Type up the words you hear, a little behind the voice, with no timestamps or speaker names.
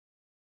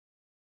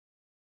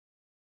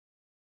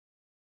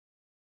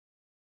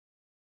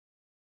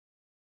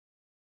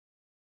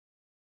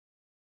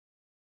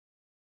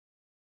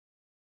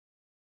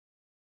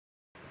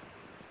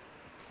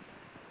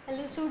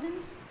Hello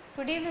students,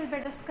 today we'll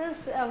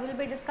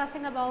be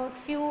discussing about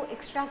few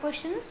extra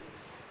questions.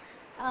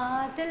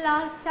 Till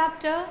last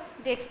chapter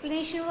the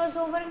explanation was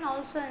over and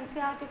also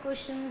NCERT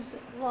questions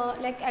were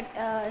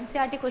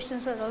NCERT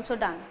questions were also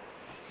done.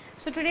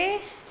 So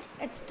today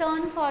it's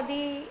turn for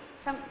the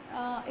some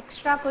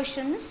extra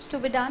questions to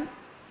be done.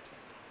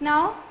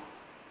 Now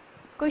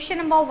question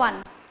number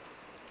 1.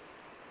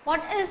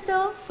 What is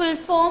the full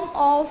form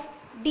of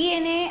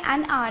DNA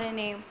and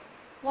RNA?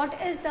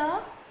 What is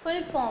the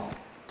full form?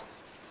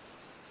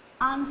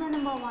 Answer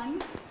number 1.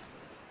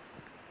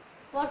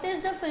 What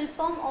is the full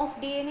form of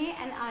DNA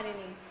and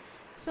RNA?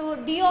 So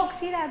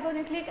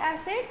deoxyribonucleic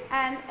acid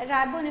and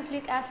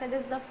ribonucleic acid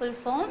is the full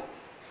form.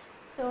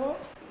 So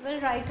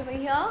we'll write over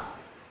here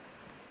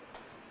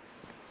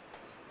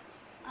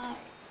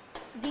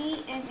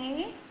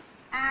DNA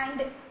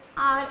and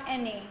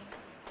RNA.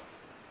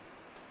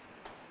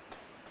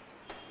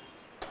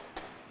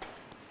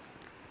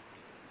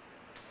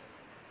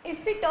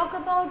 If we talk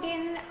about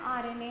DNA and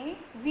RNA,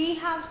 we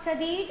have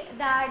studied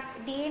that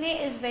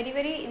DNA is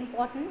very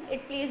important.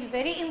 It plays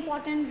very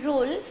important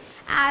role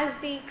as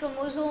the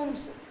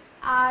chromosomes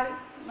are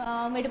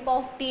made up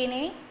of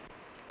DNA,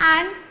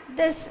 and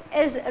this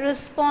is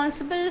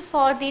responsible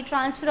for the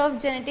transfer of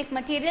genetic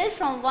material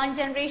from one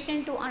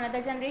generation to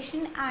another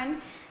generation, and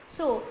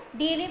so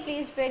DNA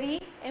plays very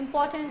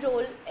important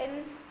role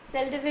in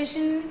cell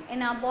division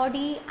in our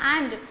body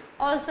and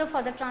also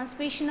for the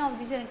transmission of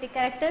the genetic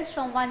characters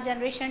from one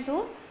generation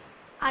to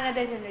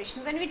another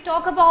generation. When we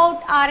talk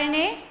about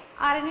RNA,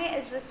 RNA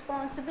is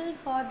responsible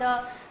for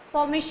the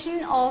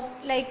formation of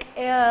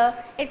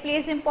it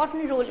plays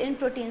important role in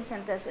protein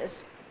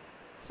synthesis.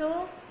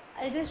 So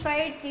I'll just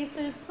write the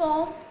full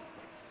form: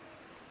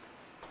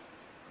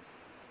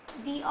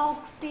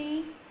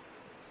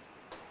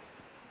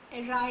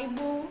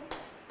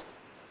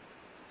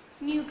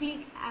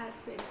 deoxyribonucleic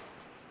acid.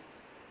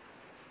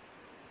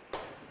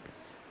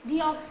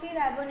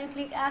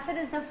 Deoxyribonucleic acid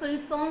is a full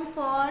form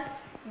for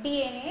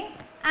DNA,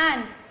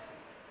 and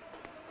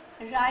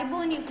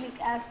ribonucleic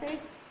acid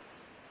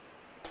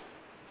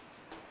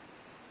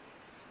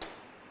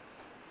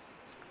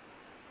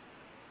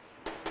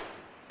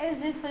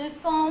is the full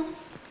form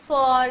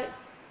for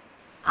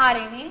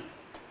RNA,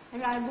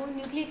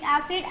 ribonucleic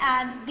acid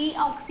and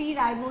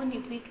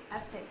deoxyribonucleic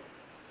acid.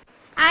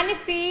 And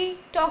if we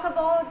talk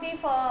about the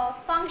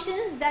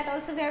functions, that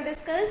also we have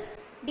discussed.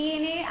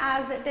 DNA,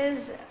 as it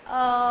is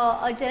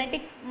a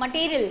genetic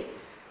material,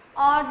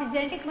 or the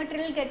genetic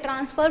material get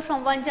transferred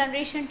from one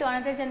generation to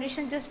another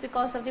generation just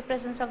because of the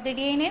presence of the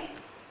DNA.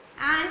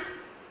 And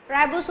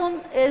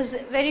ribosome is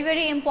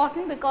very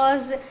important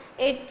because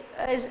it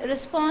is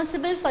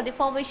responsible for the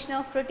formation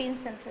of protein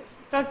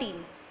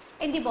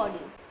in the body.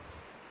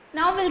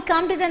 Now we'll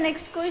come to the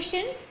next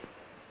question.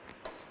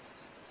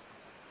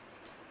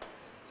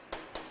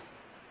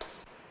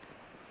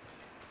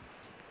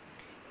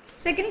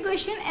 Second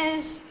question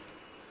is,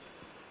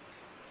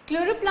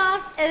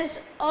 chloroplast is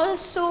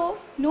also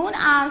known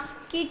as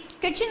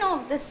kitchen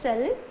of the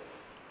cell.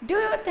 Do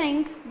you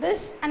think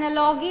this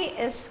analogy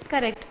is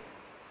correct?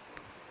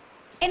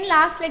 In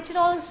last lecture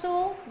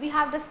also we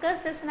have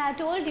discussed this, and I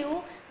told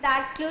you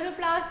that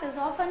chloroplast is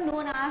often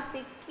known as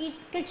the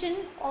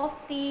kitchen of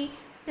the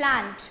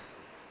plant.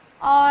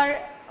 Or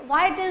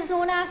why it is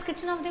known as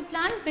kitchen of the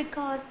plant?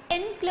 Because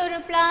in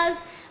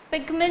chloroplast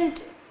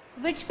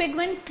which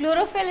pigment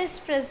chlorophyll is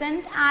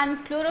present,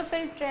 and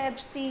chlorophyll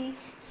traps the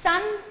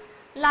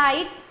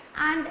sunlight,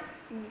 and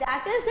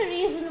that is the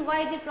reason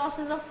why the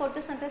process of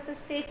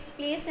photosynthesis takes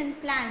place in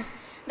plants.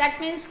 That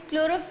means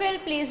chlorophyll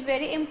plays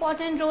very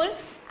important role,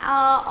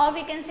 or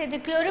we can say the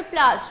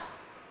chloroplast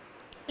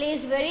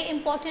plays very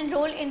important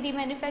role in the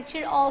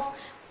manufacture of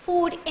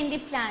food in the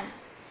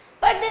plants.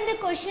 But then the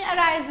question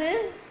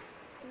arises,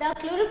 the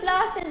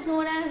chloroplast is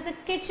known as the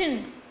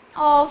kitchen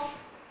of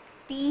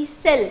the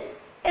cell.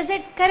 Is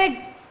it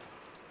correct?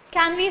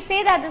 Can we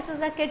say that this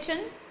is a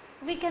kitchen?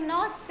 We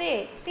cannot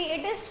say. See,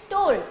 it is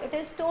told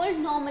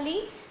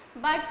normally,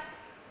 but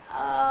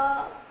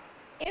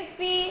if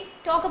we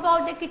talk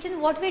about the kitchen,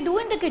 what we do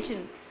in the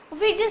kitchen?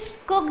 We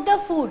just cook the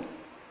food.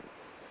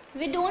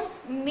 We don't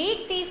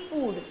make the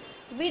food.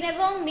 We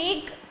never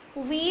make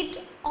wheat,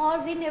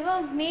 or we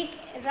never make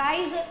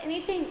rice or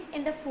anything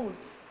in the food,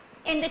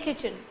 in the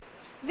kitchen.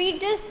 We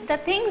just, the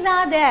things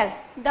are there.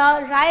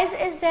 The rice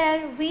is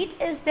there, wheat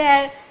is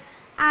there,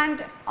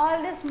 and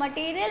all this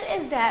material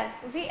is there.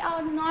 We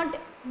are not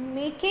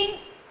making,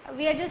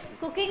 we are just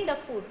cooking the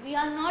food. We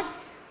are not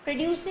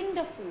producing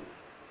the food.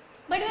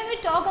 But when we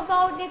talk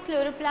about the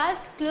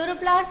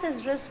chloroplast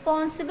is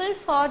responsible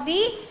for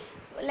the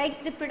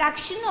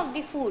production of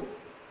the food.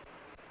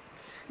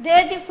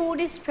 There the food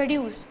is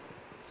produced.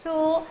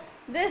 So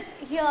this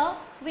here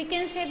we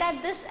can say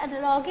that this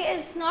analogy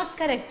is not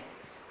correct,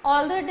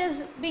 although it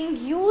is being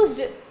used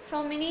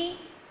for many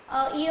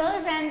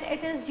years and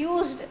it is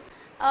used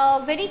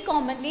very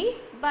commonly,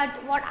 but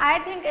what I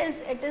think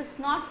is it is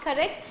not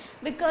correct,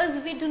 because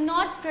we do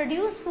not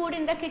produce food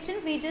in the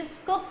kitchen, we just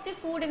cook the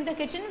food in the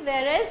kitchen,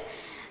 whereas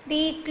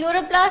the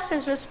chloroplast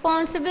is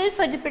responsible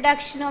for the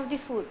production of the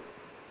food.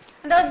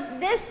 Now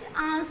this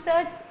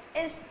answer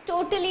is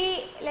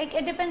totally like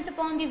it depends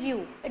upon the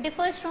view. It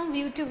differs from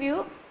view to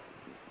view.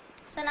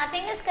 So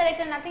nothing is correct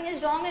and nothing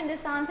is wrong in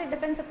this answer. It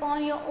depends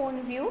upon your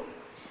own view.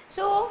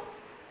 So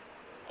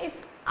if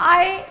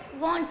I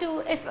want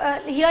to,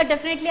 here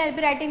definitely I'll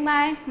be writing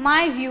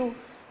my view.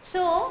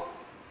 So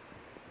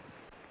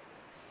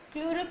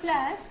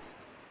chloroplast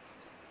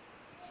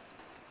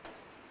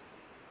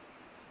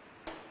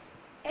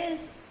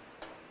is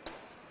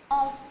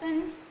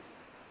often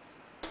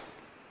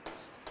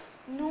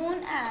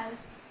known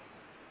as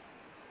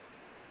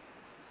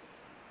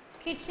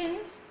kitchen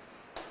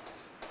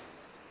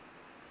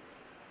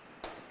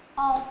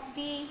of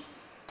the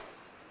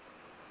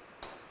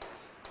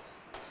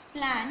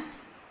plant,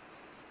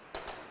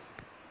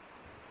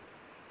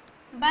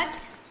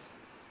 but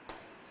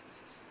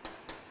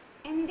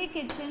in the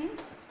kitchen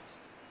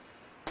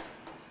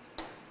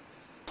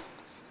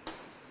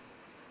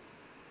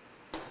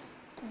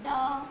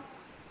the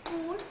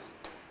food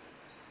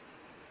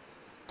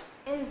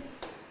is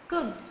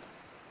cooked,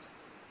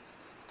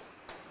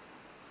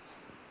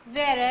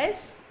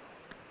 whereas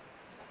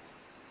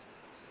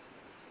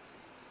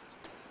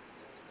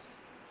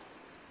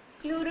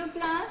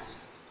chloroplast,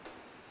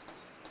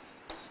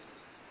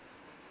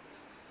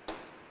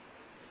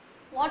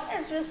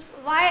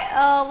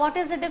 what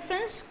is the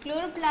difference?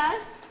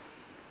 Chloroplast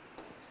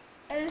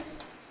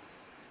is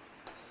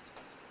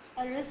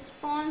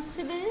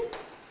responsible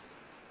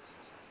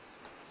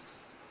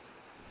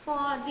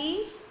for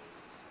the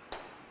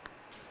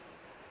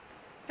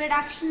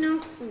production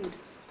of food.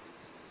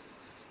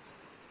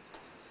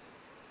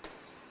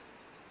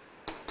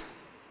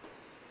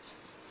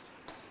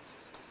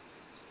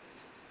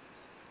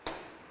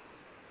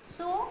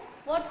 So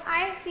what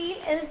I feel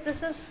is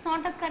this is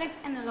not a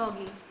correct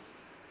analogy.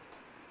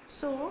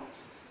 So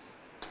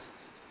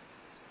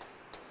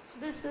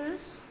this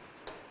is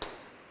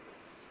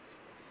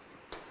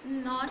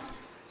not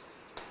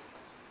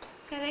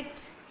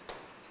correct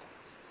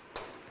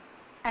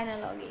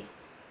analogy.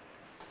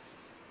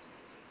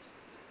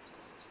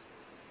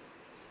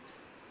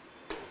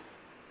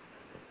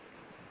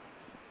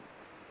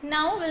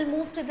 Now we'll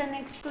move to the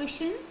next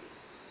question,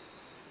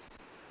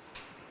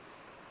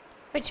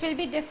 which will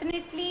be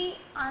definitely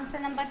answer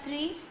number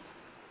 3.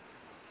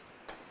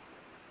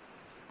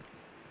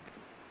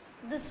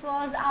 This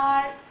was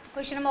our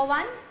question number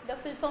 1, the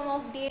full form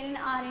of DNA and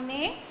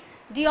RNA,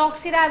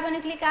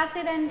 deoxyribonucleic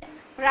acid and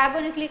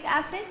ribonucleic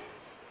acid.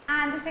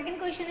 And the second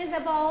question is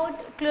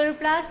about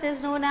chloroplast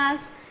is known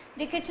as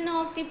the kitchen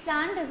of the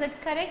plant. Is it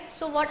correct?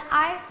 So what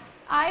I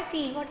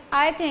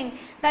think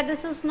that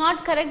this is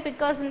not correct,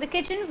 because in the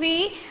kitchen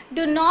we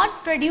do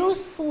not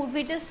produce food,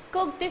 we just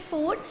cook the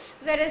food,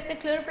 whereas the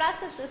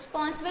chloroplast is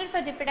responsible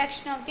for the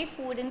production of the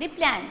food in the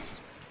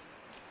plants.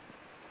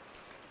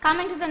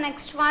 Coming to the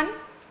next one,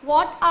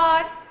 what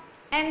are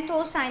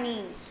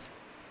anthocyanins?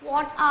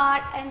 What are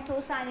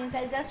anthocyanins?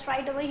 I'll just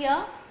write over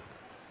here.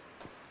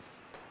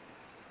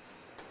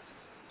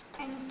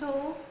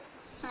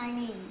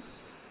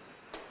 Anthocyanins.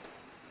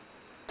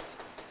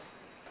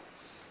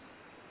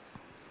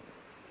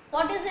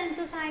 What is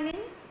anthocyanin?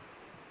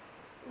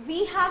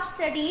 We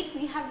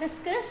have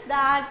discussed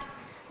that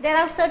there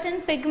are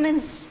certain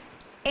pigments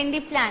in the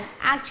plant.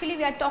 Actually,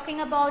 we are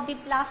talking about the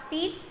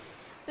plastids.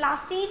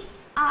 Plastids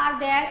are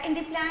there in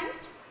the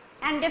plants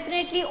and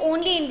definitely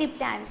only in the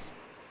plants.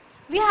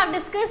 We have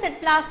discussed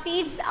that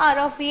plastids are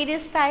of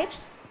various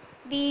types.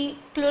 The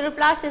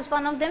chloroplast is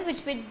one of them,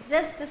 which we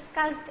just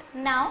discussed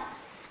now,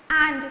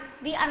 and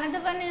the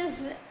another one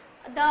is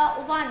the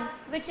one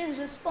which is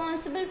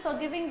responsible for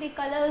giving the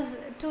colors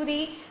to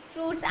the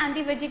fruits and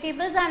the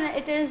vegetables, and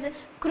it is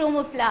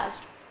chromoplast.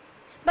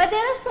 But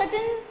there are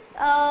certain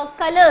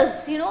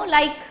colors,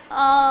 like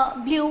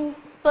blue,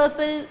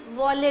 purple,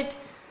 violet.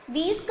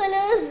 These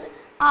colors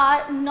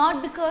are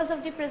not because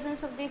of the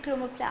presence of the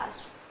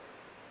chromoplast.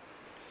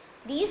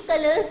 These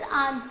colors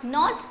are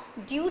not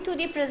due to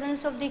the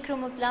presence of the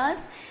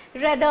chromoplast,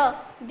 rather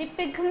the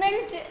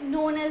pigment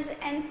known as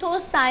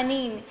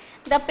anthocyanin.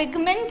 The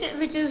pigment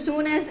which is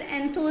known as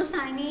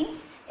anthocyanin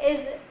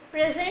is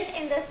present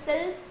in the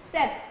cell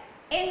sap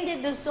in the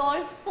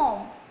dissolved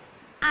form,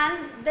 and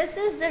this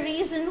is the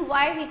reason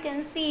why we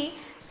can see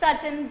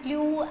certain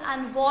blue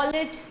and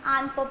violet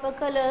and purple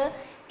color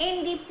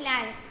in the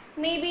plants.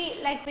 Maybe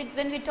like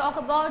when we talk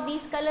about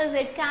these colors,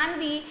 it can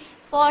be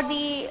for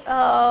the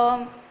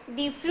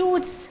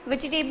fruits,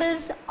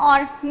 vegetables,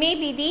 or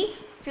maybe the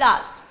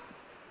flowers.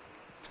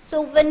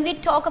 So when we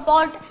talk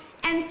about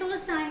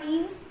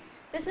anthocyanins,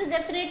 this is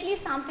definitely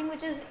something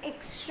which is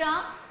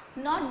extra,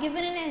 not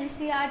given in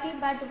NCERT,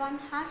 but one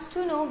has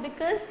to know,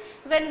 because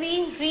when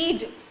we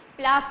read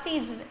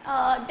plastids,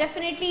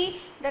 definitely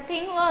the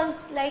thing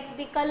was like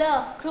the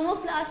color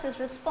chromoplast is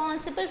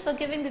responsible for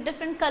giving the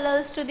different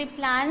colors to the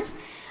plants,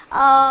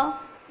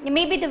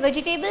 maybe the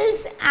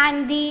vegetables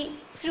and the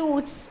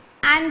fruits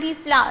and the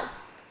flowers.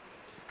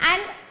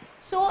 And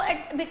so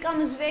it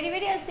becomes very,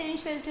 very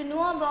essential to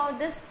know about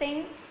this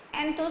thing,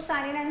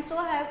 anthocyanin, and so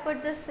I have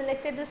put this,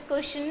 selected this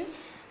question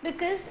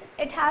because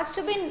it has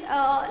to be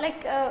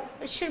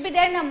it should be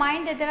there in our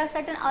mind that there are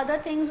certain other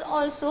things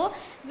also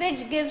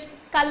which gives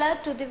color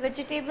to the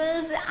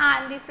vegetables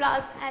and the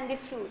flowers and the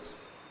fruits.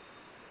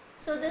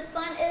 So this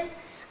one is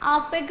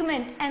our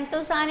pigment.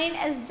 Anthocyanin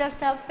is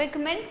just a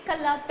pigment,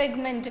 color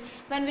pigment.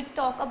 When we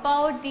talk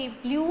about the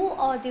blue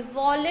or the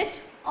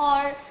violet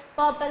or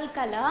purple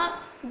color,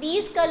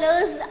 these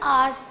colors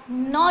are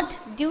not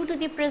due to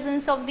the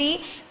presence of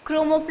the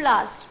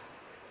chromoplast.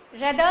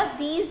 Rather,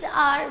 these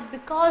are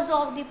because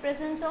of the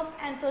presence of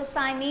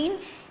anthocyanin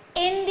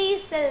in the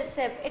cell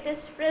sap. It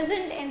is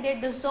present in the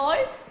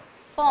dissolved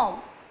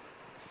form.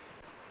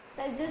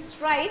 So I'll just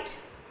write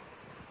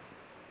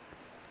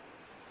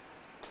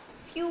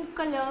few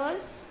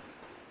colors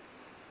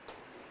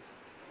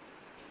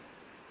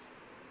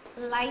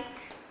like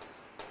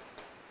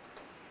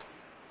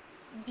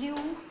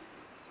blue,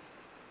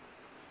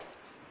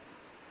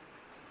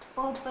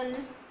 purple,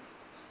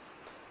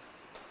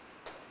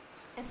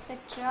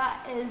 etc.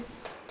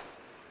 is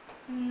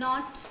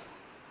not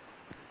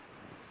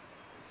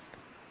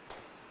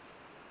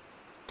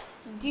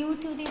due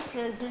to the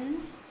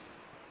presence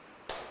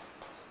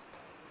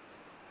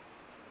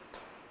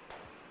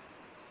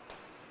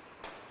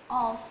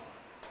of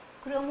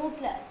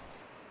chromoplast.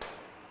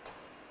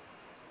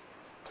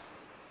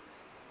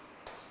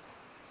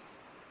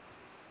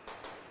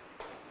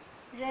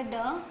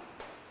 Rather,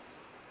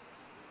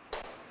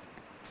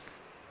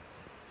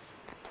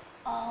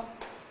 a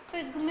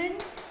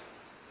pigment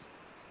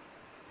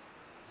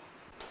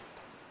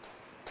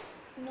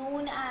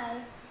known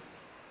as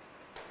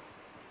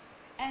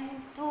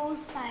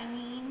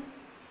anthocyanin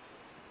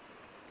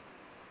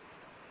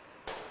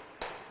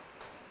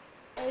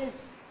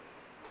is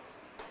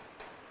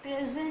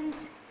present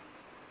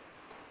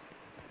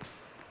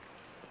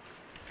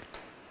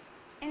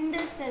in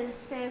the cell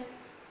sap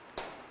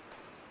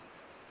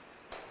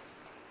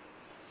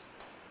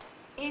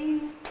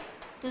in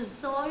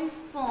dissolved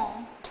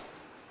form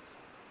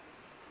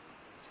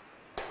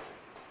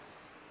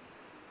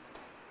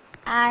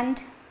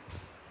and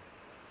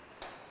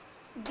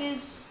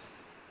gives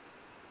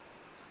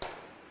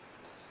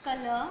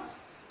color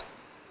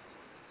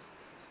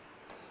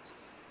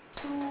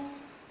to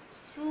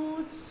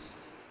fruits,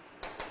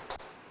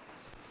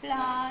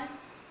 flower,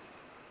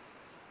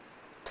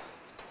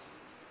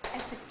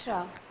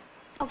 etc.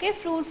 Okay,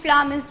 fruit,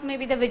 flower means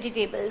maybe the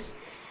vegetables.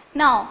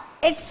 Now,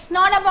 it's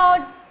not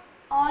about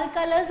all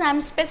colors. I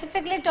am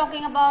specifically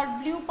talking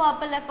about blue,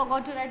 purple. I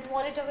forgot to write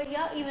violet over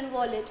here, even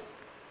violet.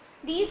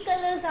 These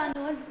colors are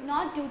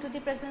not due to the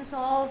presence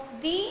of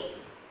the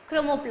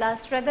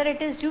chromoplast. Rather,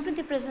 it is due to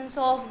the presence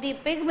of the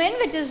pigment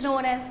which is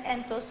known as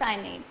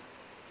anthocyanin.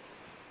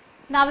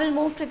 Now, we'll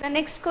move to the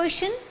next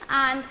question,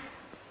 and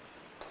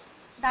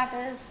that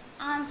is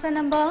answer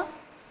number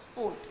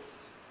 4.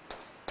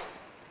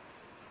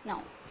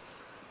 Now,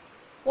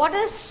 what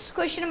is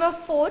question number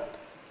 4?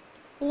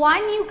 Why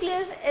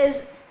nucleus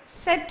is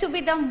said to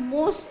be the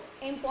most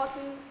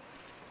important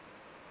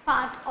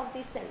part of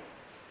the cell?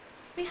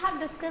 We have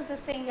discussed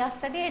this thing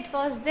yesterday. It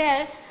was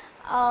there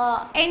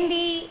in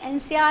the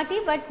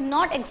NCERT, but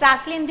not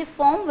exactly in the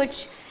form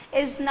which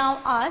is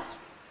now asked.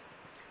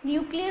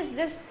 Nucleus,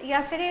 just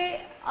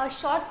yesterday a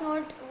short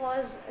note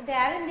was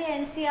there in the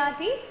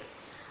NCERT.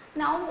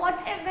 Now,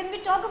 when we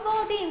talk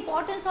about the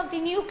importance of the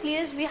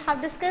nucleus, we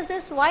have discussed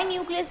this, why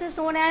nucleus is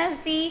known as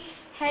the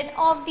head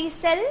of the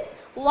cell,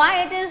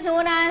 why it is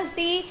known as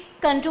the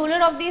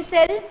controller of the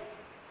cell,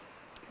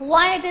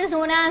 why it is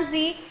known as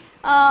the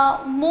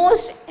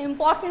most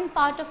important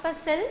part of a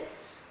cell,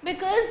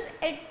 because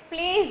it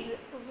plays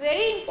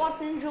very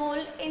important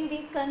role in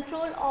the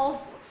control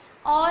of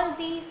all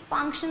the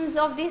functions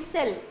of the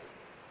cell,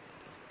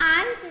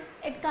 and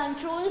it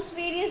controls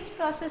various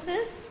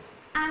processes,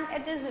 and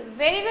it is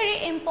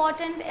very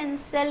important in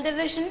cell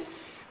division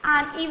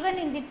and even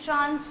in the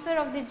transfer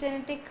of the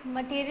genetic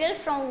material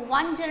from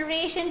one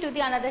generation to the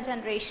another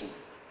generation.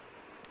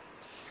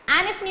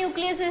 And if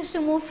nucleus is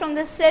removed from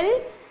the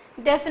cell,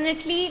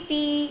 definitely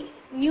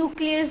the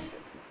nucleus,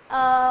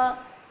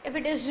 if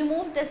it is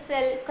removed, the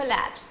cell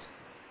collapsed.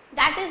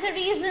 That is the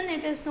reason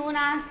it is known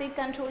as the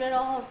controller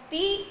of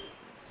the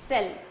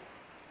cell.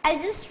 I'll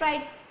just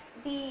write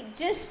the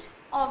gist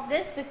of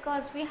this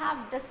because we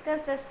have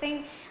discussed this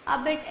thing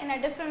a bit in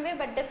a different way,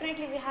 but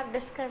definitely we have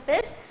discussed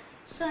this.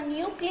 So,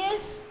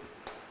 nucleus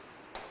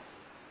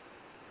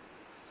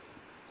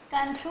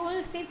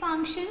controls the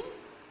function,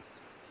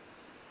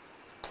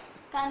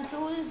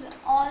 controls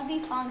all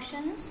the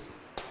functions,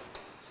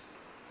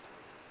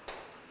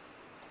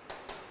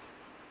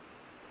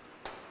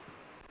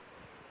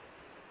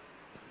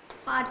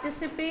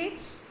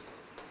 participates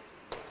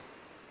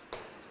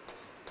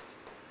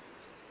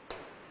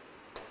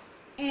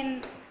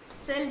in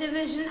cell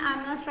division. I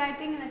am not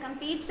writing in a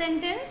complete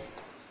sentence.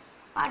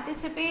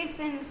 Participates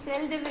in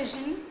cell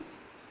division,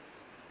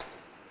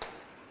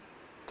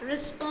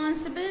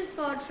 responsible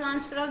for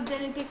transfer of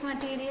genetic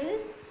material,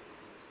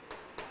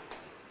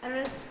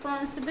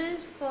 responsible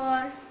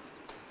for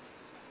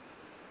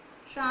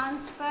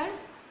transfer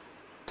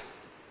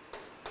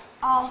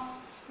of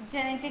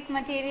genetic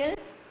material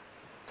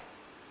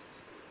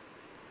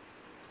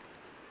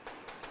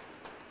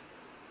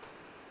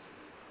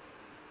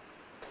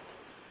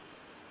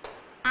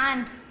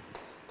and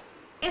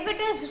if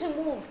it is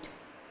removed,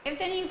 if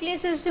the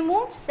nucleus is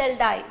removed, cell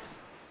dies.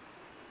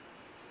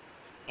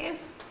 If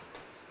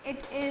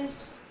it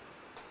is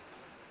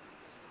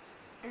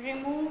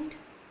removed,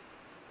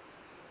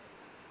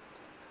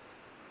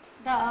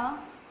 the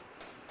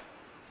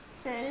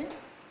cell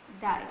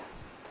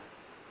dies.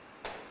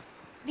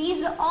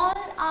 These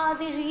all are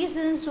the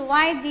reasons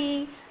why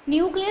the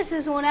nucleus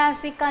is known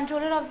as the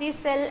controller of the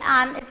cell,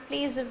 and it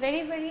plays a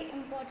very, very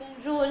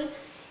important role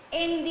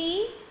in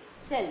the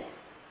cell.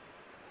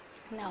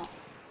 Now,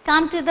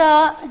 come to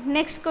the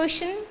next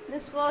question.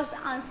 This was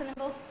answer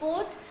number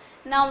 4th.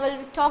 Now,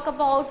 we'll talk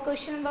about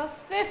question number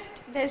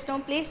 5th. There is no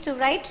place to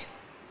write.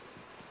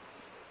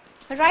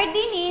 Write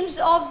the names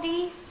of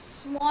the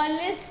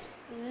smallest,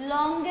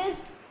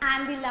 longest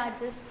and the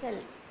largest cell.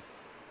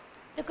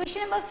 The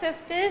question number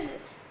 5th is,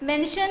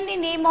 mention the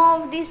name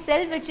of the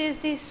cell which is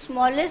the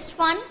smallest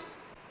one,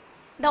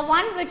 the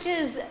one which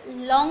is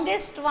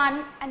longest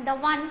one and the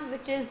one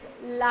which is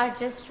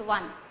largest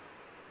one.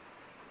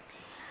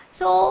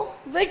 So,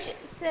 which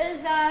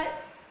cells are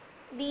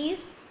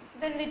these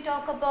when we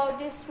talk about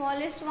the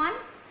smallest one?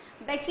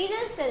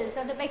 Bacterial cells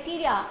or the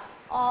bacteria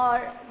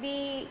or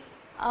the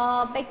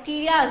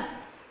bacterias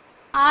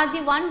are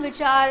the one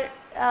which are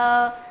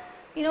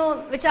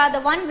which are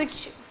the one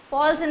which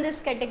falls in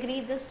this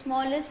category, the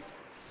smallest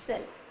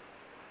cell.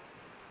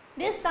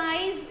 This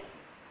size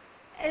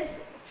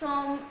is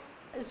from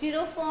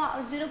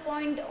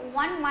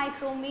 0.1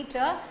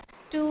 micrometer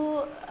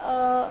to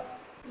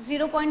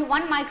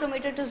 0.1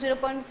 micrometer to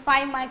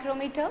 0.5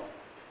 micrometer.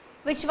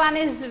 Which one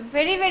is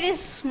very, very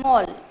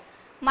small?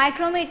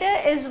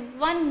 Micrometer is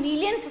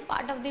 1/1,000,000th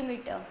part of the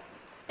meter.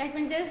 That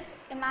means just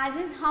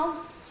imagine how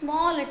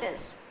small it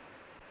is.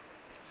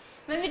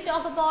 When we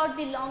talk about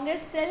the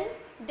longest cell,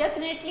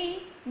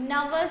 definitely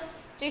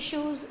nervous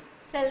tissues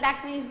cell,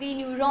 that means the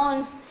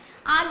neurons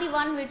are the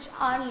one which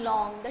are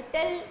long. The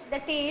tail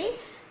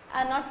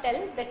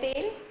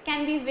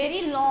can be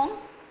very long,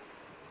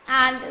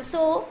 and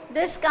so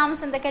this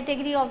comes in the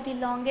category of the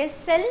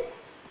longest cell.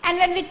 And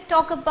when we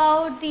talk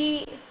about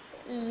the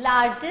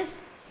largest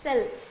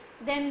cell,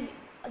 then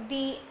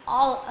the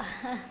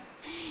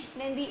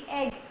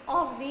egg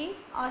of the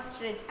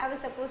ostrich. I was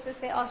supposed to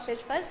say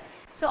ostrich first.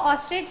 So,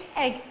 ostrich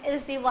egg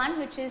is the one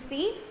which is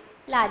the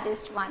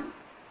largest one.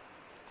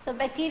 So,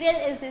 bacterial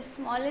is the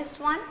smallest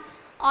one,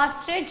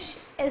 ostrich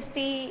is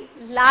the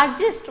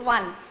largest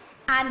one,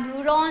 and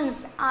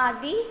neurons are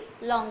the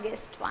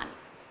longest one.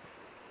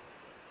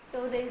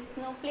 So, there is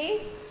no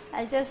place.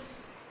 I will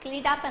just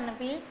clean it up and I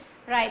will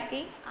write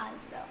the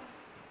answer.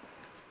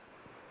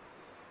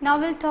 Now,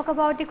 we will talk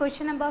about the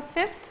question number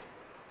 5th.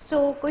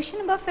 So, question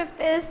number 5th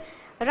is,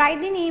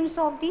 write the names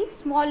of the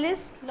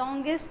smallest,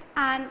 longest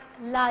and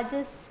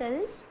largest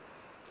cells.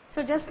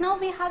 So, just now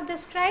we have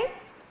described.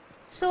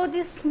 So,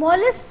 the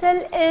smallest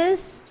cell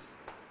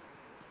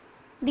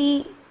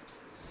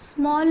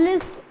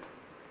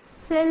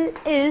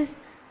is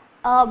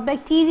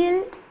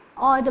bacterial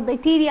or the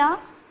bacteria,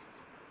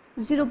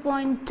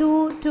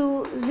 0.2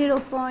 to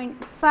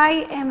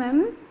 0.5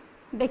 mm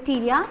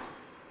bacteria.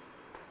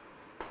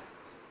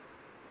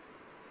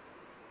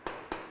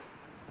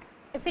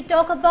 If we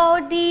talk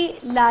about the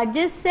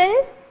largest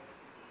cell,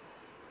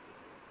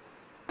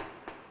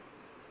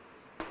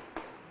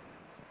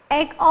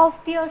 egg of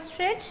the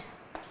ostrich,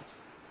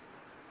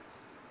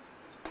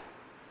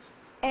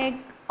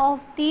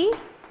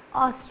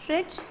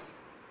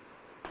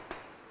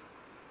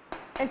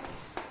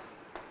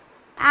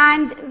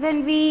 and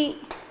when we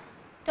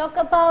talk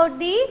about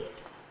the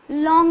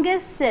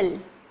longest cell,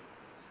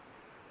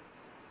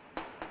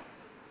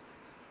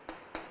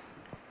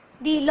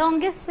 the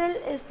longest cell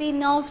is the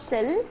nerve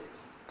cell.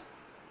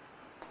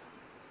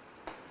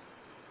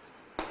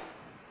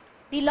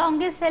 The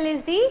longest cell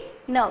is the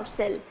nerve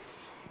cell.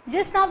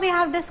 Just now we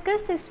have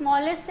discussed the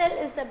smallest cell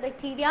is the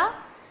bacteria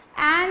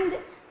and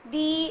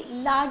the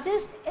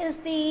largest is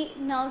the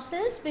nerve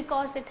cells,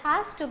 because it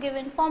has to give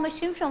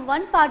information from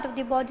one part of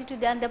the body to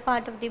the other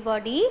part of the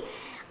body.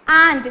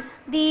 And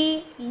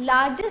the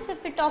largest,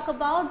 if we talk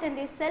about, then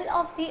the cell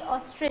of the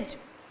ostrich,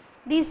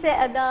 the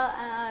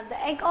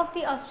egg of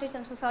the ostrich,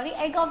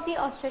 egg of the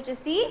ostrich is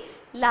the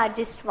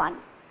largest one.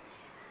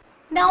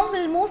 Now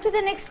we will move to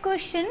the next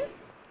question,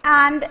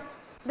 and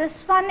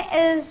this one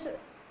is,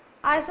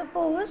 I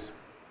suppose,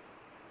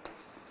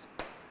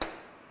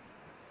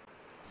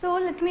 so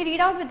let me read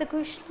out with the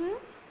question.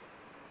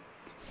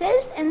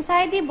 Cells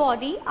inside the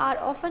body are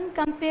often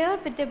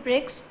compared with the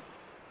bricks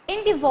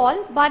in the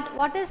wall, but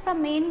what is the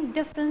main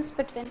difference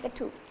between the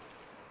two?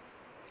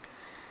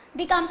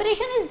 The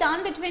comparison is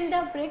done between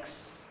the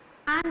bricks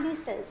and the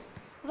cells.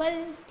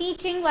 While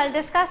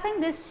discussing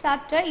this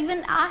chapter,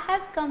 even I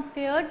have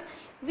compared,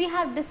 we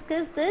have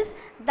discussed this,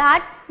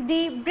 that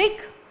the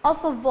brick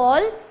of a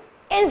wall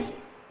is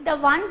the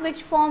one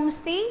which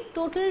forms the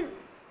total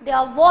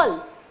their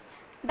wall.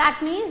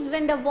 That means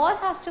when the wall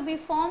has to be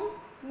formed,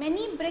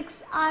 many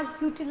bricks are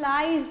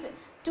utilized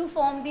to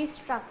form the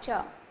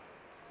structure.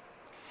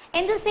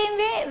 In the same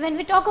way, when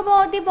we talk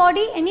about the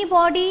body,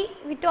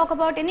 we talk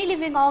about any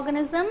living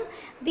organism,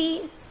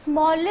 the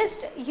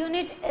smallest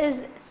unit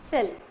is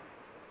cell.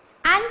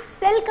 And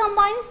cell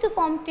combines to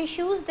form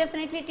tissues,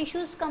 definitely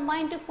tissues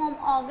combine to form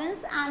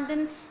organs, and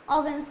then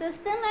organ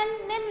system,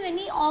 and then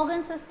many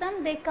organ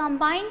system, they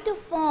combine to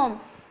form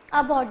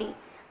a body.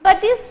 But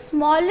the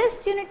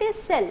smallest unit is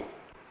cell.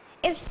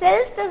 If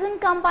cells doesn't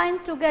combine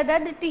together,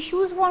 the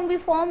tissues won't be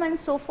formed, and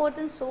so forth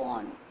and so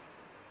on.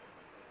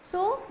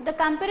 So the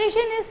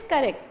comparison is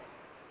correct,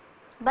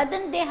 but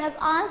then they have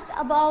asked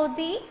about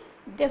the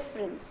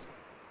difference.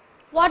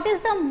 What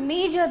is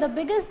the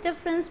biggest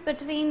difference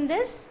between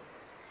this?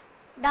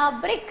 The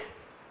brick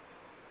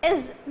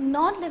is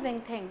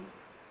non-living thing.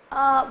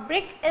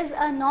 Brick is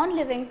a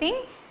non-living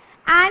thing,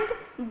 and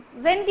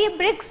when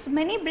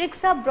many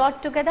bricks are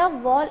brought together,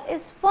 wall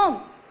is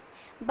formed.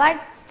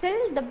 But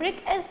still the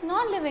brick is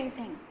non-living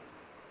thing.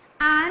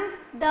 And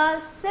the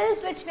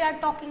cells which we are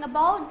talking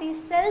about,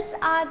 these cells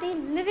are the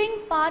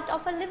living part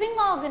of a living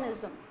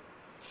organism.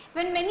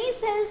 When many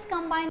cells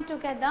combine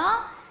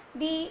together,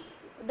 the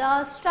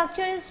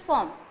structure is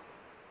formed.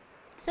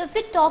 So if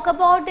we talk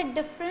about the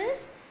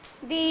difference,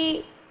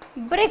 the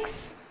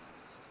bricks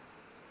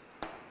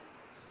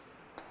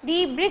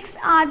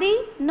are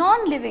the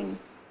non-living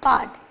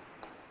part.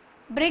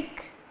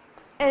 Brick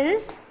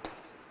is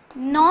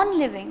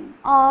non-living,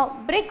 or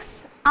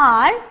bricks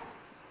are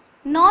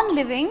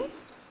non-living,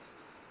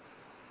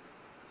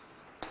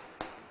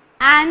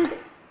 and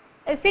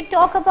if we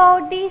talk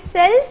about the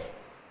cells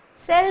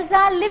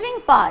are living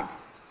part.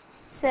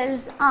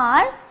 Cells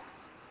are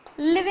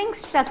living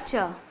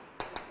structure.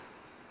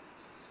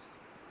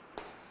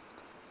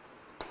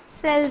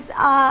 Cells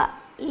are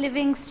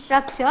living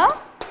structure,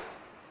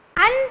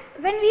 and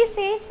when we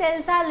say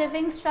cells are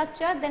living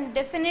structure, then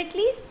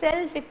definitely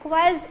cell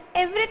requires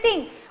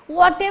everything,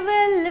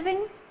 whatever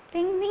living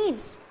thing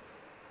needs.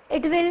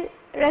 It will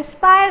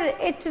respire,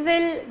 it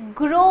will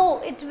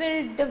grow, it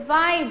will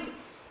divide,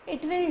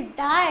 it will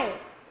die.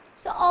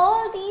 So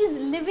all these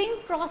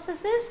living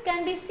processes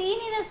can be seen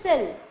in a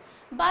cell,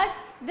 but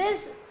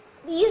these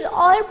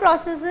all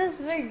processes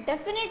will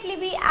definitely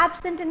be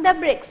absent in the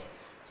bricks.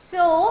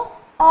 So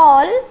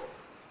all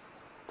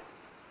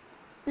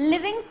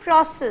living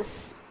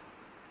processes,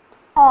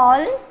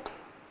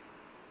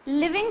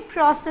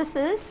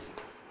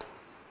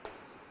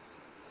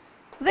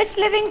 which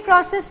living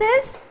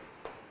processes?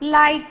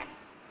 Like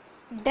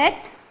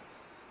death,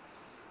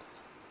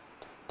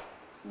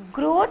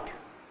 growth,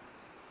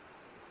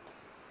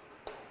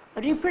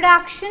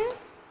 reproduction,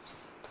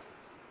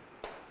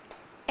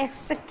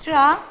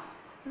 etc.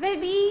 will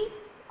be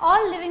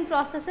all living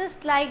processes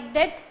like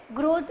death,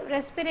 growth,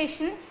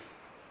 respiration,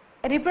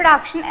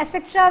 reproduction,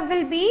 etc.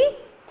 will be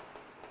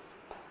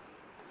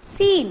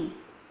seen.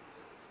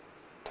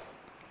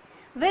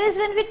 Whereas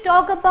when we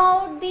talk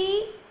about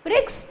the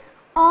bricks,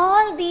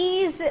 all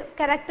these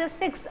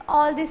characteristics,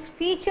 all these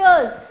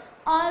features,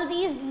 all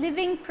these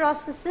living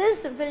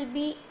processes will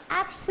be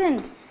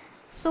absent.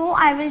 So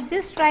I will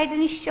just write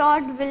in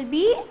short, will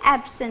be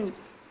absent.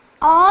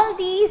 All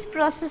these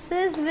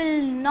processes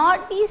will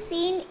not be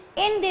seen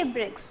in the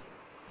bricks.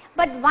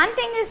 But one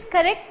thing is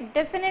correct,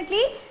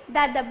 definitely,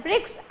 that the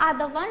bricks are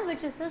the one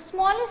which is the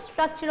smallest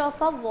structure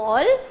of a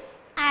wall,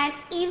 and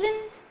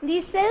even the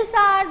cells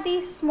are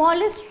the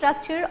smallest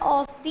structure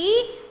of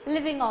the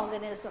living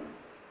organism.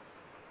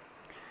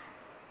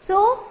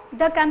 So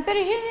the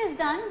comparison is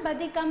done, but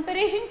the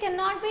comparison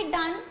cannot be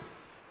done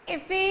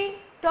if we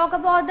talk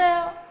about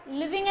the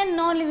living and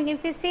non-living.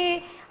 If we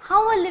say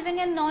how a living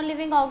and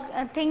non-living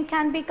thing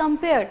can be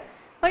compared,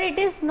 but it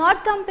is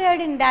not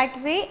compared in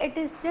that way. It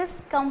is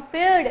just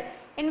compared.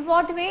 In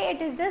what way?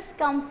 It is just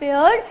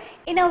compared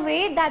in a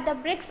way that the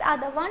bricks are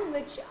the one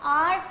which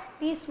are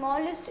the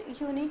smallest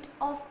unit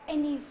of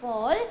any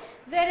wall,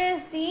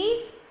 whereas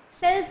the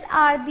cells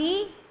are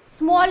the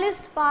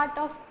smallest part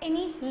of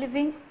any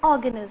living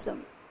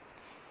organism.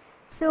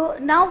 So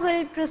now we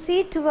will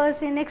proceed towards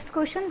the next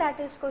question, that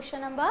is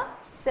question number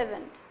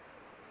 7.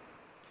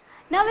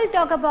 Now we will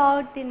talk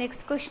about the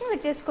next question,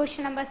 which is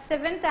question number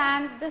 7,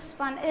 and this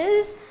one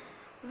is,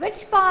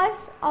 which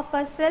parts of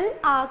a cell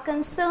are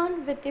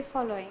concerned with the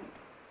following?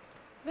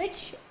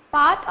 Which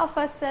part of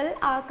a cell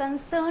are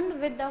concerned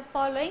with the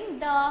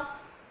following?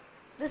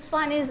 This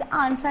one is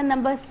answer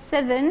number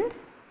 7.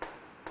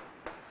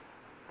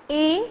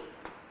 A.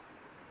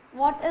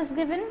 What is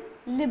given?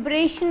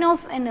 Liberation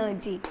of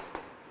energy.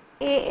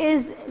 A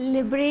is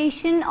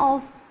liberation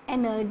of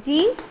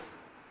energy.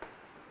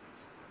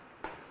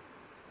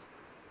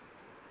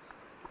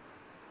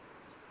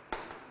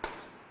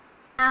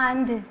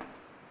 And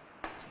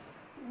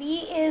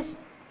B is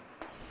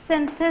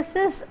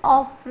synthesis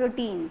of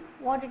protein.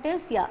 What it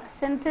is? Yeah,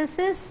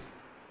 synthesis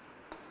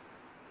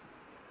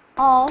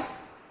of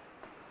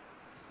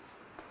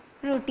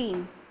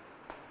protein.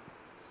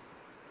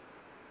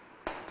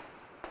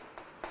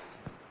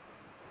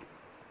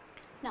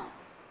 Now,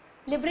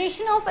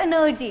 Liberation of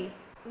energy.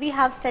 We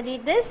have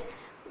studied this.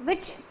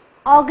 Which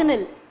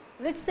organelle,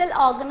 which cell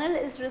organelle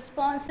is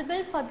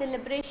responsible for the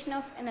liberation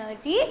of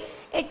energy?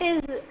 It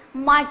is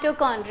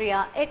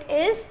mitochondria. It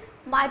is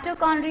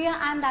mitochondria,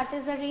 and that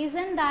is the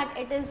reason that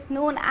it is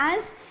known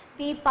as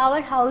the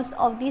powerhouse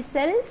of the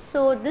cell.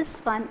 So, this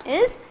one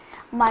is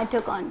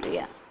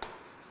mitochondria.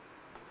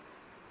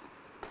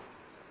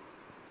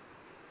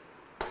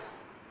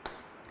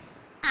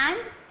 And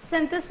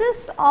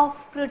synthesis of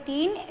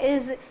protein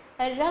is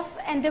a rough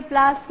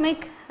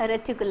endoplasmic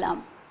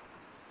reticulum.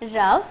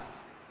 Rough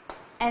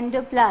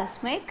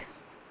endoplasmic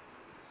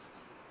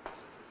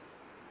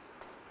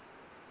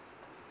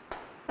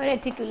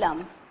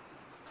reticulum.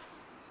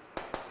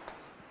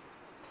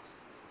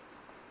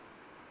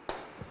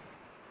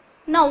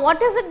 Now,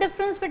 what is the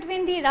difference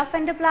between the rough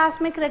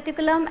endoplasmic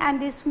reticulum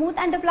and the smooth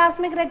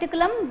endoplasmic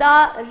reticulum?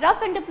 The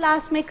rough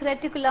endoplasmic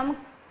reticulum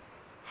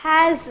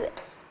has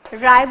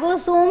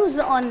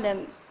ribosomes on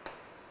them.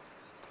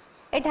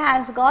 It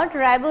has got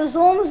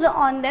ribosomes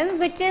on them,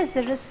 which is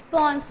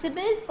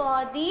responsible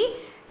for the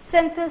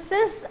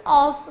synthesis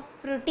of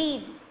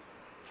protein,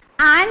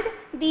 and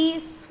the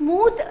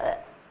smooth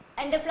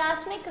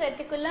endoplasmic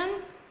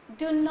reticulum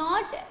do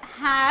not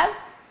have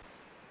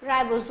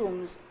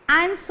ribosomes,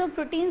 and so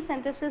protein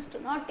synthesis do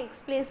not take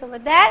place over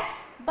there,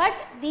 but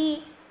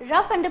the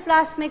rough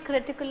endoplasmic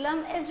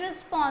reticulum is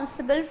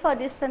responsible for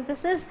the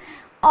synthesis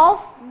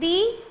of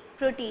the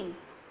protein.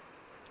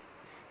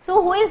 So,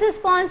 who is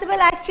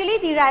responsible? Actually,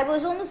 the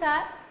ribosomes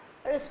are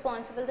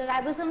responsible. The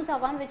ribosomes are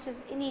one which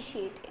is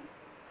initiating.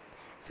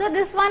 So,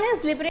 this one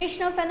is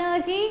liberation of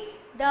energy,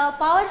 the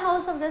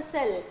powerhouse of the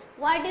cell.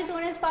 Why it is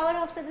known as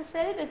powerhouse of the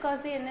cell?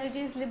 Because the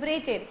energy is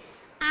liberated,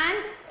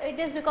 and it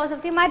is because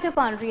of the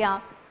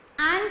mitochondria,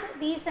 and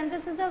the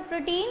synthesis of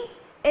protein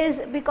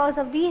is because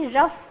of the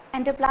rough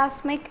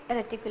endoplasmic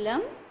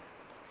reticulum.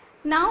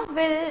 Now, we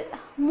will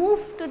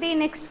move to the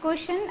next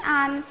question,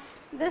 and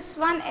this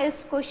one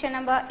is question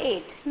number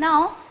 8.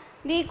 Now,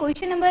 the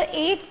question number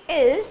 8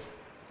 is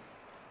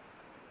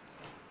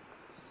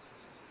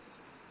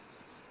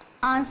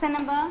answer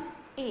number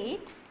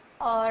 8,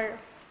 or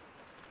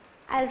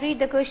I will read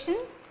the question.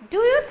 Do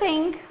you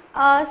think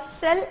a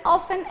cell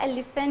of an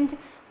elephant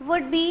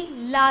would be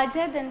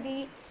larger than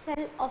the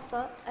cell of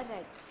a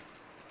rat?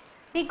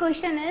 The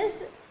question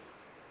is,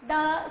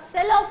 the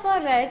cell of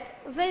a rat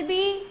will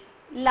be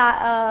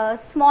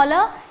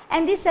smaller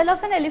and the cell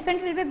of an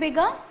elephant will be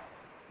bigger.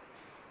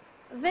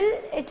 Will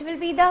it will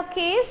be the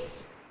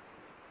case?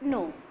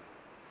 No.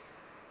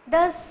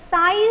 The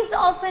size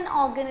of an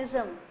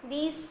organism,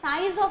 the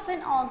size of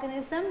an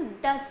organism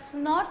does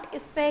not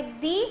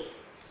affect the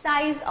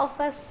size of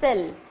a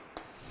cell.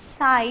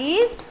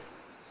 Size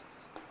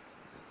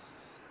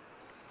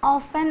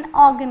of an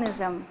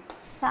organism,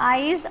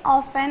 size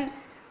of an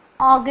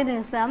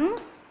organism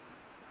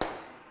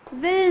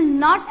will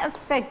not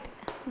affect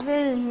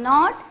the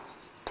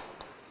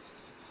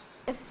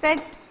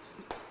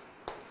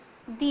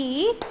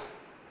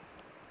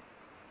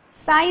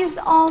size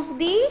of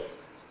the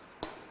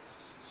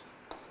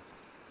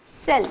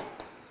cell.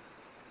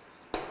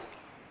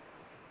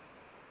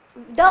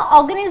 The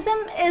organism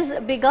is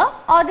bigger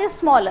or the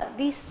smaller,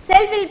 the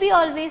cell will be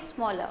always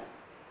smaller.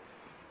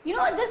 You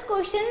know, this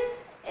question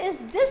is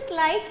just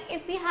like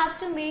if we have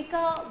to make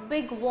a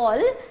big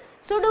wall.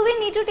 So, do we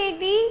need to take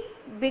the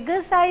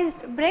bigger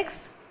sized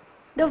bricks?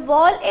 The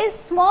wall is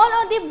small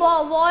or the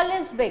wall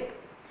is big?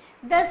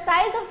 The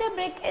size of the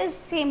brick is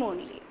same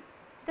only.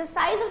 The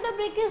size of the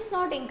brick is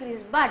not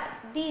increased, but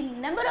the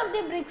number of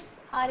the bricks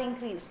are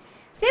increased.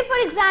 Say for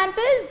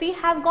example, we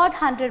have got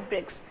 100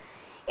 bricks.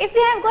 If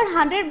we have got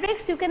 100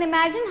 bricks, you can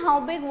imagine how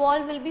big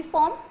wall will be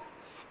formed.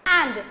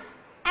 And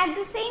at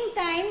the same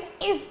time,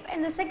 if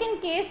in the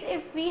second case,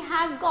 if we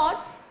have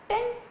got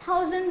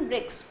 10,000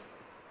 bricks.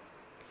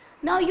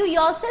 Now, you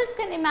yourself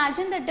can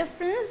imagine the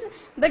difference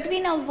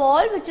between a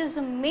wall which is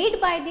made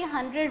by the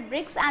 100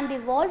 bricks and the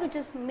wall which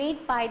is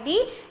made by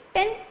the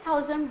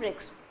 10,000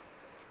 bricks.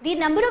 The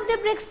number of the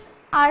bricks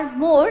are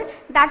more,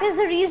 that is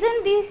the reason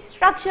the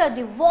structure,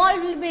 the wall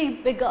will be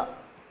bigger.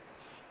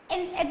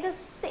 In the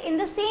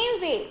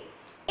same way,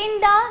 in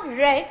the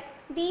red,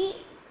 the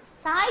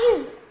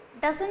size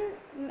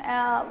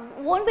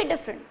won't be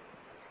different.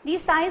 The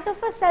size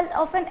of a cell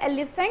of an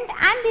elephant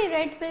and the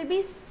rat will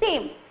be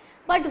same.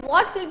 But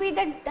what will be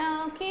the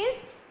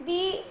case?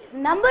 The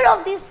number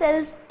of the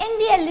cells in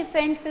the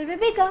elephant will be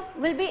bigger,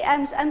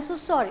 I'm so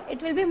sorry,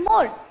 it will be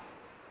more.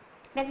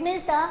 That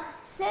means the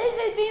cell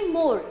will be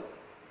more,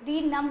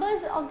 the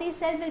numbers of the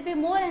cell will be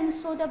more, and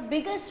so the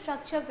bigger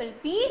structure will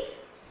be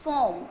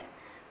formed.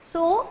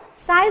 So,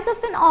 size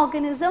of an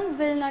organism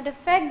will not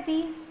affect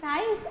the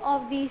size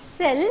of the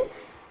cell,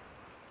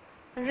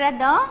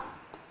 rather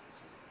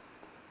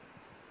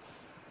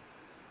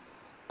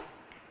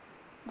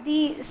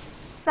the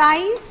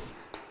size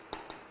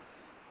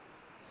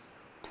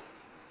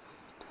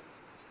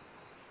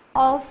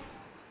of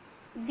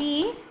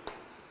the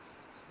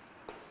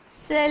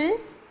cell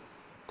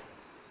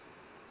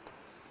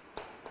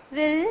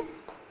will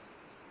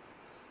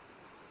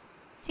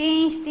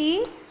change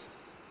the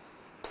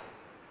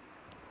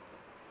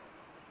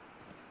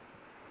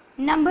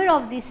number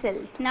of the cell.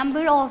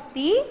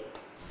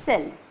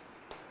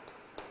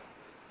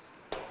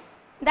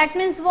 That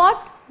means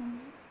what?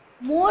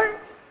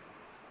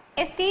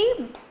 If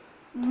the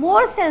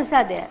more cells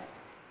are there,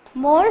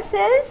 more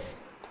cells,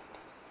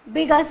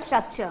 bigger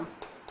structure.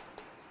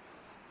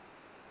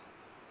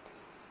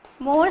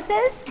 More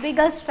cells,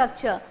 bigger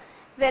structure.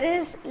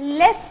 Whereas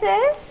less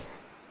cells,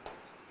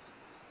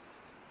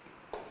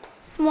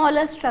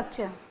 smaller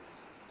structure.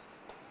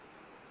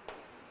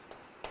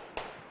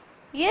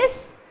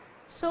 Yes,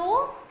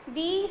 so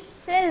the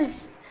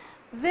cells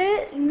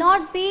will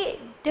not be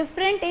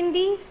different in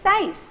the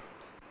size,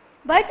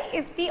 but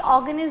if the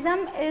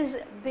organism is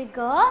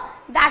bigger,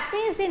 that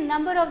means the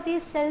number of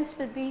these cells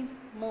will be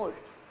more.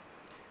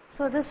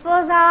 So this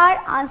was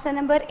our answer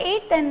number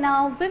 8, and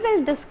now we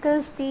will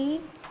discuss the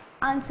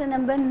answer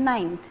number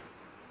 9.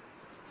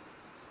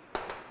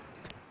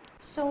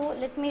 So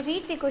let me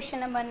read the question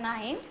number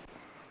 9.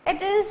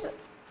 It is,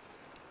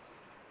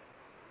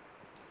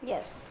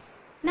 yes.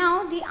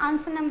 Now the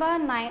answer number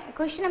 9,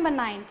 question number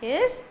 9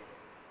 is,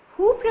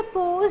 who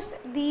proposed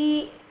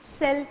the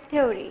cell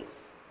theory?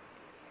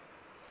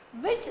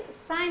 Which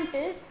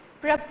scientist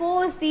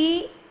proposed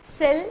the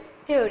cell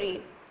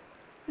theory?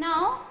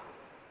 Now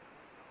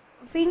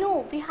we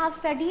know, we have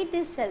studied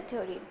this cell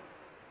theory.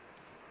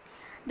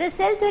 The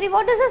cell theory,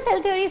 what does the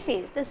cell theory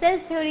say? The cell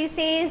theory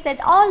says that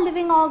all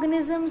living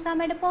organisms are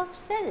made up of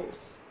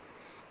cells,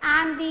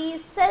 and the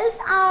cells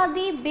are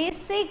the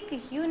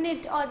basic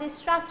unit or the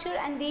structure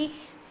and the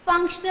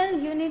functional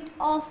unit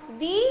of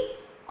the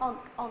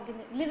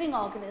living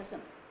organism.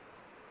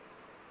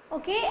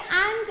 Okay,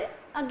 and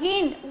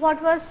again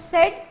what was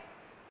said,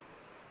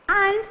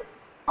 and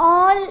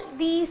all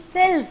the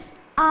cells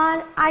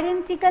are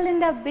identical in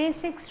the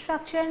basic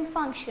structure and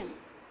function.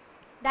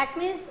 That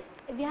means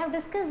we have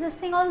discussed this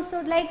thing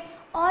also, like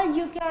all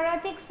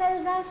eukaryotic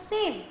cells are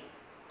same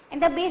in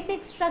the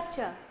basic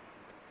structure.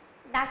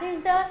 That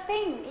is the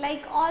thing,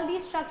 like all the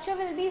structure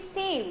will be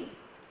same,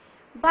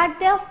 but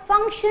their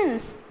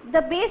functions,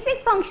 the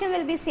basic function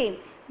will be same.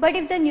 But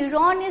if the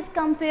neuron is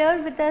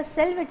compared with a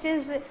cell which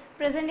is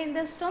present in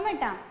the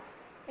stomata,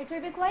 it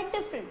will be quite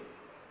different,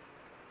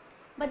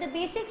 but the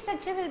basic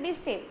structure will be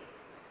same.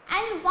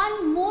 And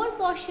one more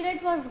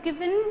postulate was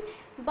given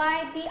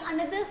by the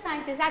another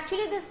scientist.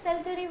 Actually the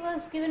cell theory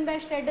was given by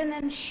Schleiden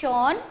and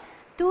Schwann,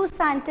 two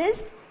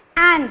scientists,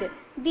 and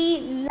the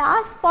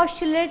last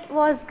postulate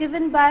was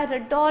given by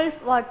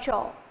Rudolf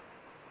Virchow.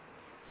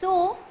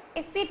 So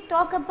if we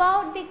talk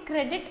about the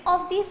credit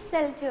of the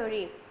cell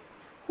theory,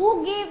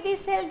 who gave the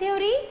cell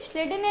theory?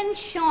 Schleiden and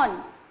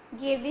Schwann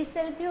gave the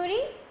cell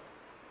theory.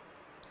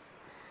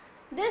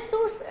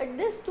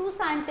 These two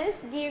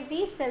scientists gave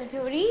the cell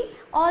theory,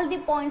 all the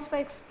points were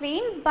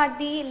explained, but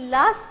the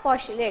last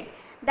postulate,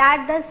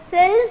 that the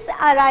cells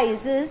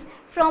arises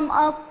from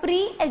a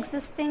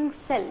pre-existing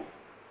cell.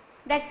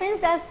 That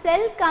means a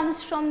cell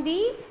comes from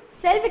the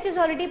cell which is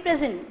already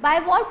present. By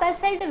what? By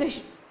cell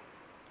division.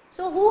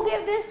 So who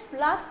gave this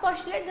last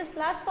postulate? This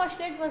last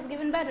postulate was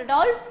given by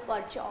Rudolf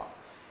Virchow.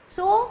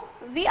 So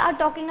we are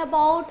talking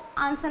about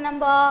answer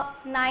number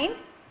 9.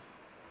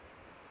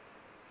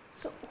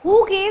 So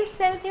who gave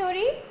cell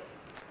theory?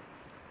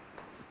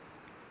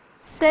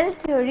 Cell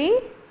theory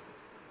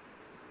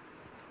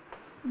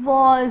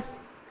was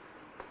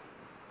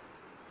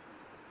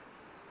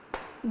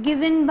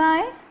given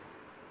by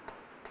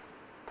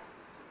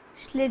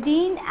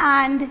Schleiden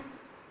and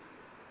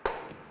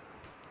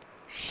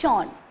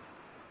Schwann.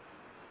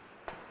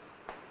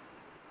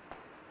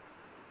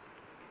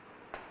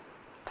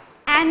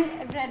 And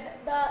the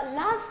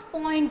last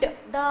point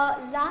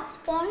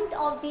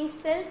of the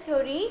cell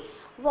theory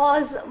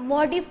was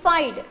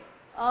modified.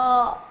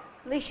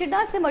 We should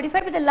not say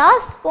modified, but the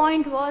last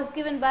point was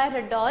given by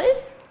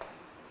Rudolf.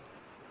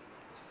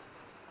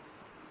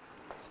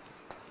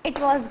 It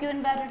was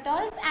given by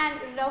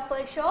Rudolf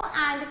Virchow,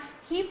 and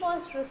he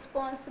was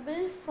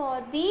responsible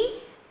for the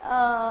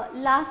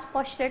last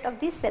postulate of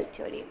the cell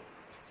theory.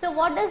 So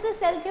what does the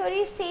cell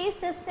theory say?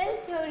 The cell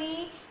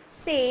theory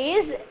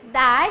says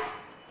that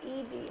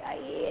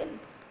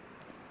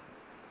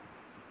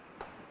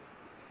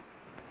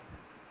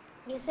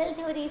the cell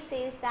theory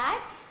says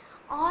that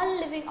all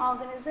living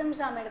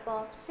organisms are made up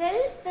of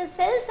cells. The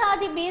cells are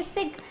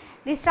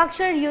the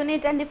structural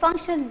unit and the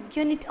functional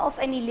unit of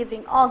any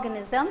living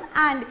organism,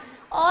 and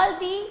all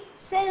the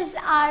cells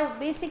are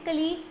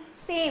basically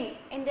same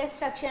in their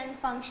structure and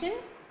function.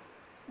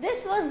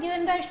 This was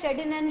given by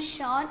Schleiden and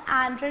Schwann,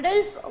 and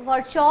Rudolf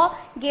Virchow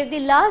gave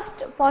the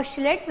last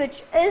postulate,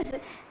 which is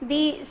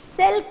the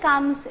cell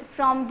comes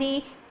from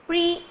the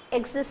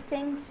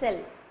pre-existing cell.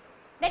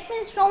 That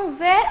means from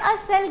where a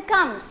cell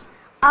comes?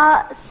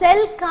 A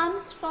cell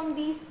comes from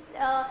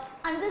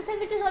another cell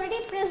which is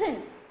already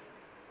present.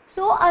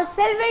 So a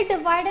cell will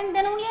divide and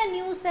then only a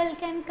new cell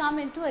can come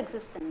into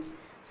existence.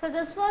 So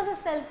this was a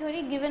cell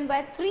theory given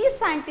by 3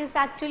 scientists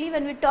actually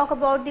when we talk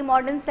about the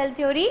modern cell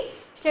theory,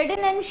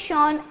 Schleiden and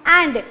Schwann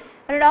and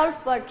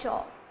Rudolf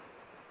Virchow.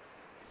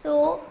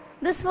 So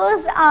this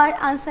was our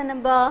answer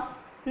number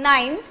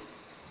 9,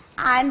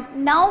 and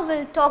now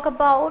we'll talk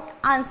about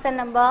answer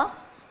number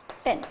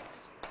 10.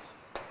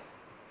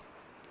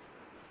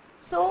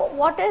 So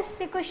what is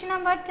the question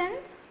number 10?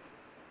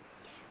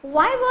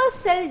 Why was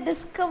cell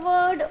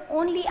discovered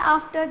only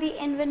after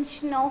the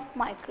invention of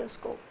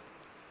microscope?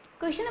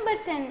 Question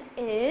number 10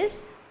 is,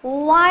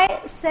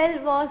 why cell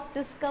was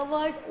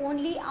discovered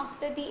only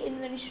after the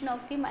invention of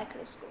the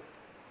microscope?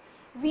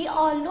 We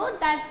all know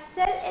that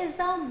cell is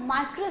a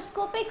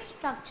microscopic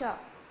structure.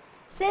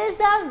 Cells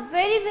are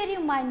very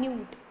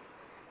minute.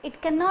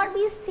 It cannot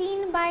be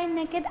seen by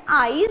naked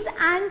eyes,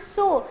 and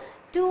so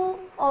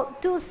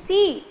to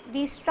see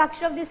the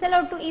structure of the cell,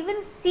 or to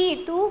even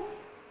see, to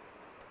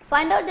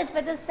find out that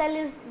whether cell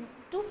is,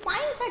 to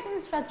find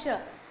certain structure,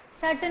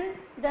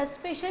 the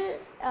special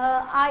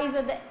eyes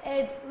or the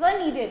heads were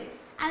needed,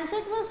 and so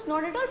it was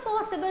not at all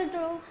possible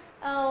to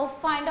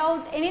find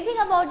out anything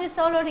about the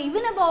cell, or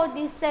even about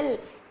the cell,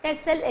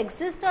 that cell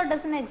exists or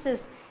doesn't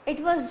exist. It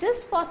was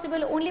just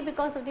possible only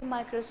because of the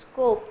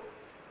microscope.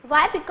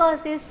 Why?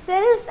 Because these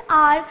cells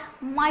are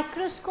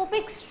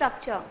microscopic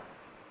structure.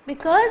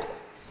 Because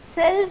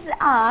cells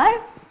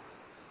are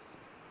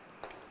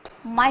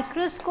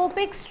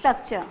microscopic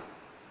structure.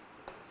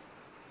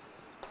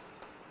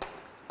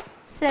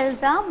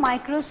 Cells are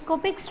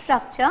microscopic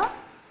structure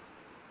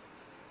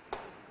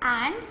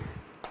and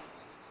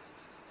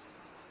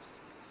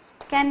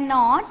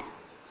cannot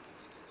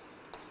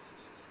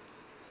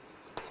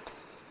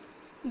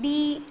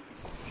be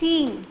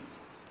seen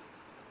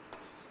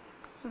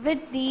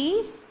with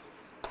the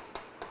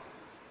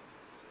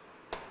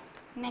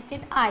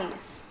naked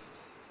eyes.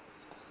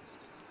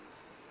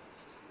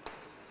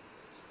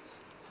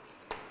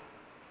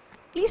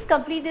 Please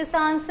complete this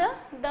answer.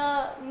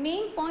 The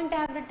main point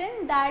I have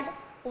written, that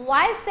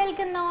why cell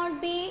cannot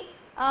be,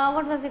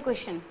 what was the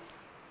question?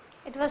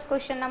 It was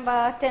question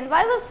number 10.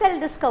 Why was cell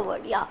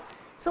discovered? Yeah.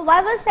 So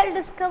why was cell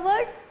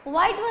discovered?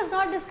 Why it was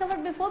not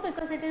discovered before?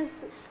 Because it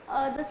is,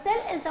 the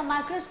cell is a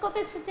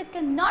microscopic structure,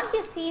 cannot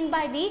be seen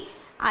by the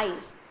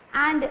eyes,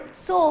 and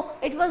so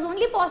it was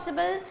only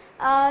possible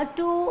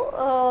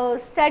to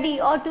study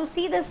or to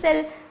see the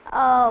cell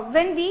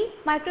when the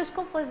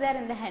microscope was there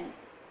in the hand.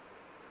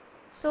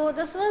 So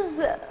this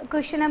was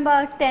question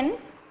number 10.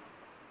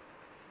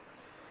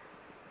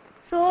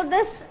 So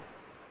this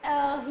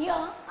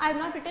here I have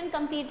not written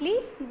completely,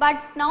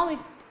 but now it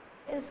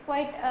is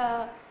quite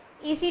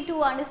easy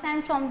to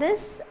understand from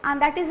this, and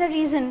that is the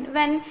reason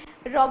when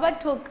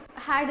Robert Hooke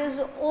had his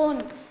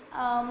own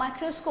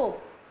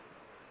microscope,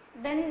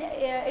 then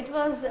it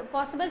was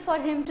possible for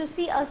him to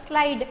see a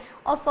slide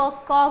of a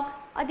cork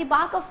or the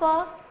bark of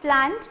a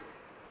plant,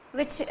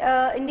 which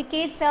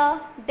indicates a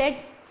dead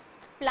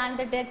plant,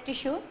 the dead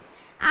tissue,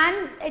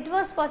 and it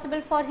was possible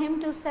for him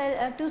to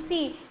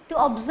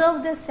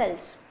observe the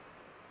cells.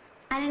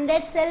 And in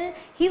that cell,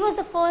 he was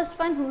the first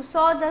one who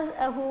saw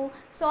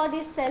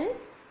the cell.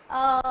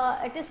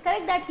 It is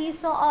correct that he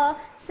saw a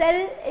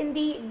cell in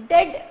the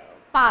dead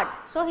part,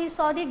 so he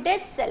saw the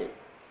dead cell,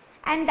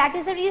 and that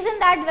is the reason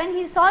that when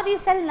he saw the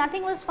cell,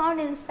 nothing was found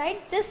inside,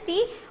 just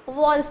the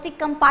walls, the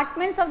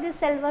compartments of the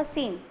cell were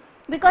seen,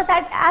 because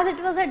as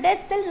it was a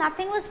dead cell,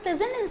 nothing was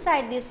present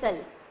inside the cell.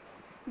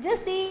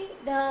 Just the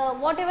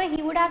whatever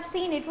he would have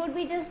seen, it would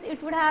be just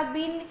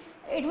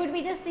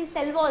the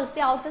cell walls,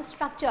 the outer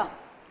structure,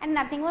 and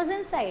nothing was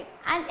inside,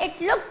 and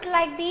it looked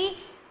like the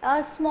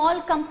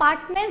small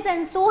compartments,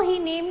 and so he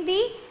named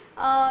the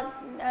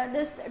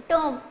this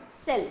term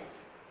cell.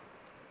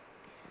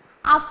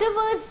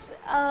 Afterwards,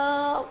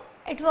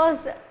 it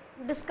was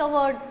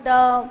discovered,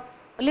 the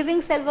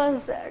living cell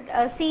was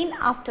seen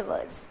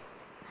afterwards.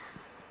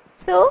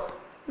 So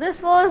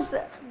this was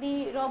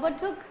the Robert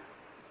Hooke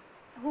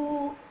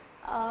who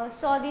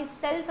saw the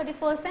cell for the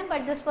first time,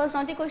 but this was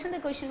not the question. The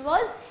question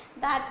was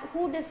that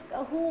why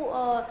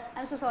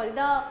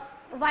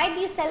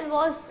the cell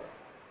was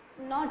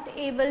not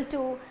able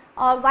to,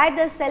 or why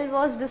the cell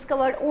was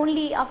discovered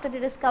only after the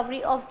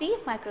discovery of the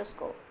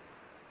microscope.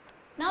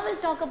 Now we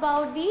will talk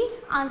about the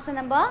answer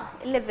number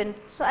 11.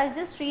 So I will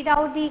just read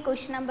out the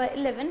question number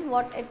 11,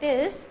 what it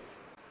is.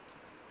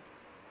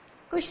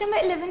 Question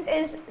number 11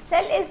 is,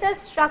 cell is a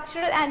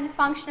structural and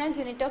functional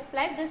unit of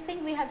life. This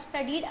thing we have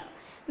studied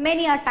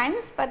many a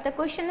times, but the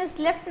question is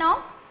left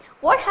now.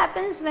 What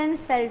happens when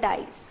cell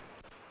dies?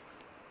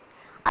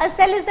 A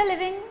cell is a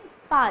living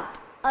part.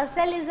 A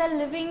cell is a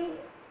living,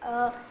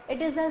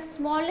 it is the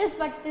smallest,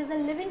 but it is a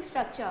living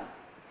structure.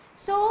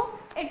 So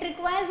it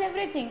requires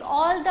everything,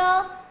 all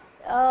the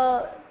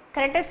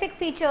characteristic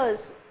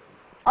features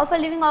of a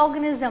living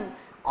organism,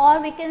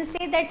 or we can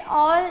say that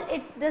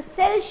the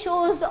cell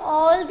shows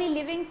all the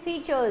living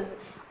features,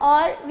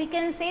 or we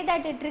can say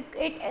that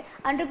it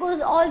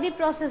undergoes all the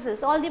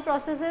processes. All the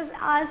processes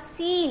are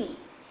seen,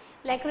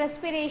 like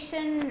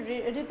respiration,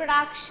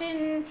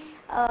 reproduction,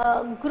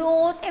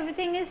 growth,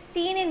 everything is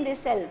seen in the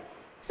cell.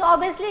 So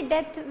obviously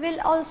death will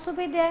also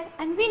be there,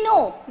 and we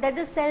know that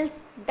the cells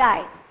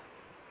die.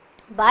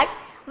 But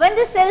when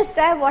the cells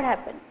die, what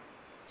happens?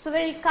 So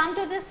we will come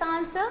to this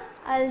answer.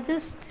 I will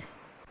just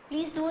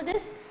Please do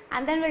this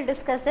and then we'll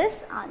discuss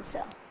this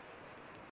answer.